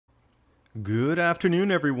Good afternoon,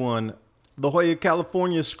 everyone. La Jolla,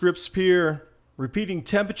 California Scripps Pier, repeating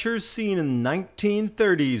temperatures seen in the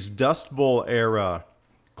 1930s Dust Bowl era.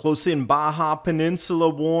 Close in Baja Peninsula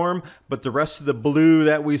warm, but the rest of the blue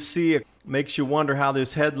that we see makes you wonder how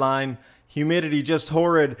this headline, humidity just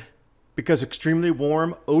horrid because extremely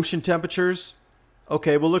warm ocean temperatures.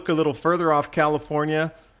 Okay, we'll look a little further off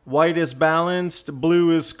California. White is balanced,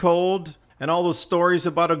 blue is cold, and all those stories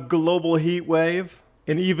about a global heat wave.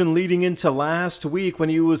 And even leading into last week when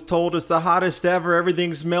he was told it's the hottest ever,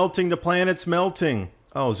 everything's melting, the planet's melting.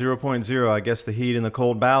 Oh, 0.0, I guess the heat and the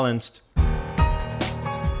cold balanced.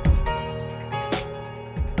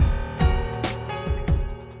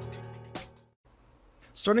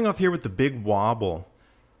 Starting off here with the big wobble.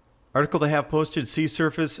 Article they have posted, sea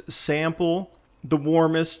surface sample, the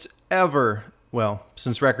warmest ever. Well,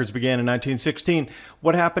 since records began in 1916,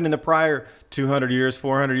 what happened in the prior 200 years,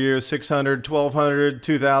 400 years, 600, 1200,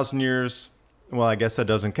 2000 years? Well, I guess that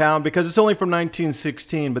doesn't count because it's only from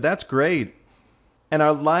 1916, but that's great. And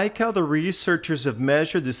I like how the researchers have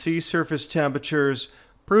measured the sea surface temperatures,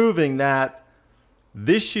 proving that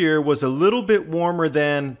this year was a little bit warmer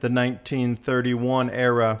than the 1931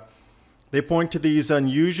 era. They point to these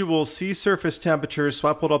unusual sea surface temperatures, so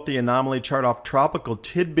I pulled up the anomaly chart off Tropical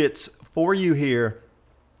Tidbits for you here.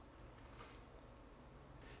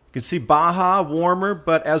 You can see Baja warmer,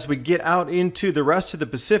 but as we get out into the rest of the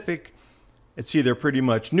Pacific, it's either pretty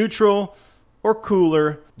much neutral or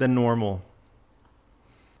cooler than normal.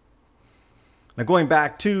 Now going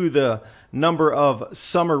back to the number of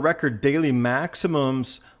summer record daily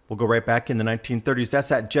maximums, we'll go right back in the 1930s. That's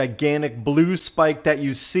that gigantic blue spike that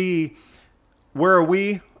you see. Where are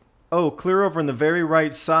we? Oh, clear over on the very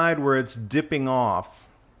right side where it's dipping off.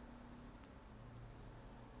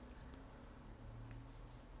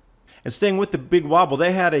 And staying with the big wobble,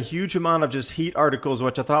 they had a huge amount of just heat articles,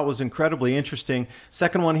 which I thought was incredibly interesting.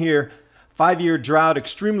 Second one here, 5-year drought,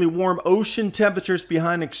 extremely warm ocean temperatures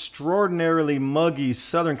behind extraordinarily muggy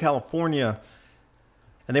Southern California.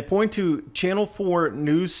 And they point to Channel 4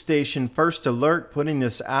 news station First Alert putting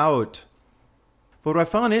this out. But what I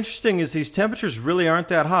found interesting is these temperatures really aren't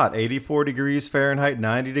that hot. 84 degrees Fahrenheit,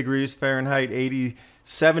 90 degrees Fahrenheit,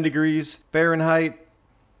 87 degrees Fahrenheit.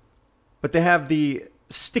 But they have the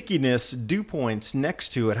stickiness dew points next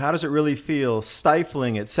to it. How does it really feel?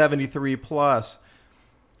 Stifling at 73 plus.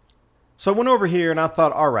 So I went over here and I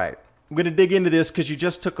thought, all right, I'm going to dig into this because you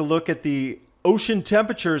just took a look at the ocean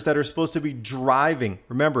temperatures that are supposed to be driving.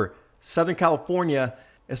 Remember, Southern California,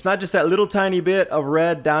 it's not just that little tiny bit of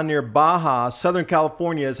red down near Baja. Southern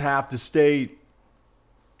California is half the state.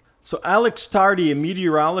 So Alex Tardy, a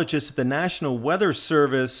meteorologist at the National Weather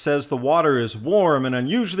Service, says the water is warm and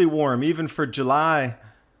unusually warm, even for July.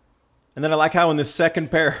 And then I like how in the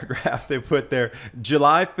second paragraph they put there,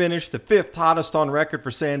 July finished the 5th hottest on record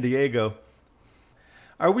for San Diego.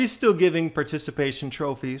 Are we still giving participation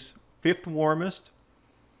trophies? 5th warmest?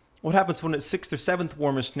 What happens when it's 6th or 7th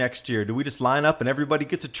warmest next year? Do we just line up and everybody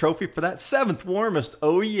gets a trophy for that 7th warmest?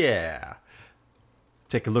 Oh yeah.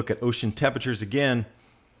 Take a look at ocean temperatures again.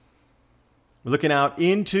 We're looking out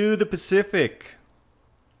into the Pacific.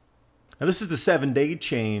 Now this is the 7-day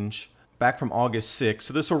change back from August 6th.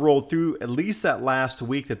 So this will roll through at least that last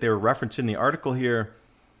week that they were referencing in the article here.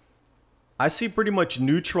 I see pretty much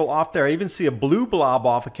neutral off there. I even see a blue blob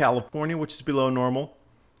off of California, which is below normal.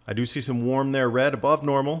 I do see some warm there, red above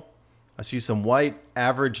normal. I see some white,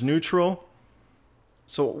 average, neutral.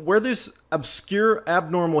 So where this obscure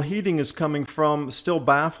abnormal heating is coming from still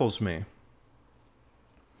baffles me.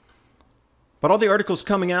 But all the articles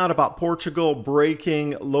coming out about Portugal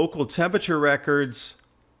breaking local temperature records,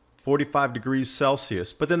 45 degrees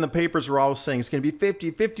Celsius. But then the papers were all saying it's going to be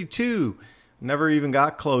 50, 52. Never even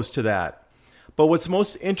got close to that. But what's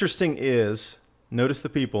most interesting is, notice the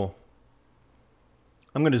people.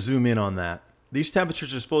 I'm going to zoom in on that. These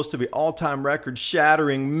temperatures are supposed to be all-time record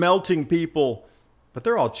shattering, melting people. But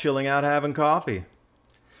they're all chilling out having coffee.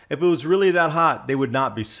 If it was really that hot, they would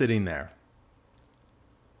not be sitting there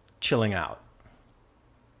chilling out.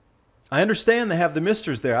 I understand they have the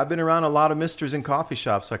misters there. I've been around a lot of misters in coffee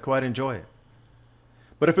shops. So I quite enjoy it.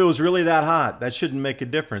 But if it was really that hot, that shouldn't make a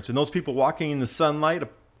difference. And those people walking in the sunlight,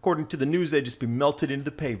 according to the news, they'd just be melted into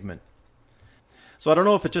the pavement. So I don't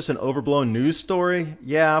know if it's just an overblown news story.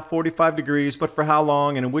 Yeah, 45 degrees, but for how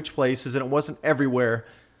long and in which places? And it wasn't everywhere.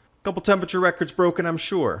 A couple temperature records broken, I'm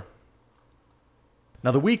sure. Now,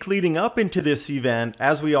 the week leading up into this event,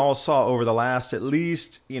 as we all saw over the last at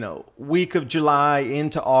least, week of July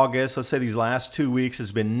into August, let's say these last 2 weeks,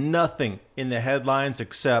 has been nothing in the headlines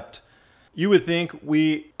except You would think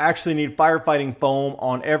we actually need firefighting foam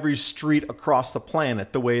on every street across the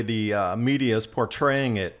planet, the way the media is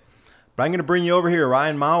portraying it. But I'm going to bring you over here,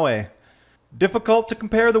 Ryan Maue. Difficult to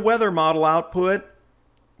compare the weather model output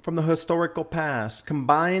from the historical past.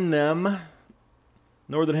 Combine them.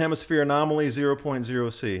 Northern Hemisphere anomaly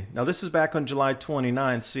 0.0 C. Now this is back on July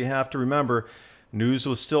 29th, so you have to remember news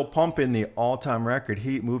was still pumping the all-time record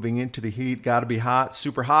heat, moving into the heat. Got to be hot,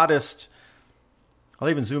 super hottest. I'll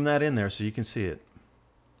even zoom that in there so you can see it.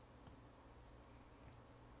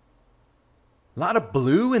 A lot of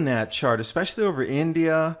blue in that chart, especially over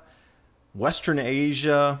India, Western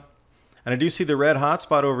Asia. And I do see the red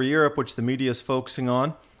hotspot over Europe, which the media is focusing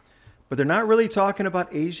on. But they're not really talking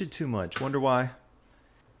about Asia too much. Wonder why.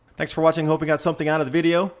 Thanks for watching. Hope you got something out of the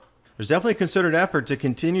video. There's definitely a concerted effort to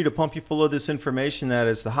continue to pump you full of this information that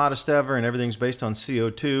it's the hottest ever and everything's based on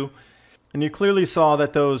CO2. And you clearly saw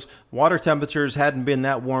that those water temperatures hadn't been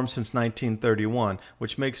that warm since 1931,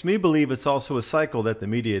 which makes me believe it's also a cycle that the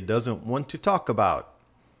media doesn't want to talk about.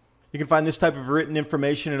 You can find this type of written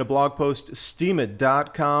information in a blog post,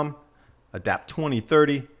 steamit.com, Adapt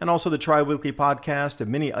 2030, and also the Tri-Weekly podcast of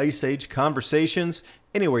mini Ice Age conversations,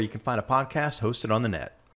 anywhere you can find a podcast hosted on the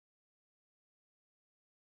net.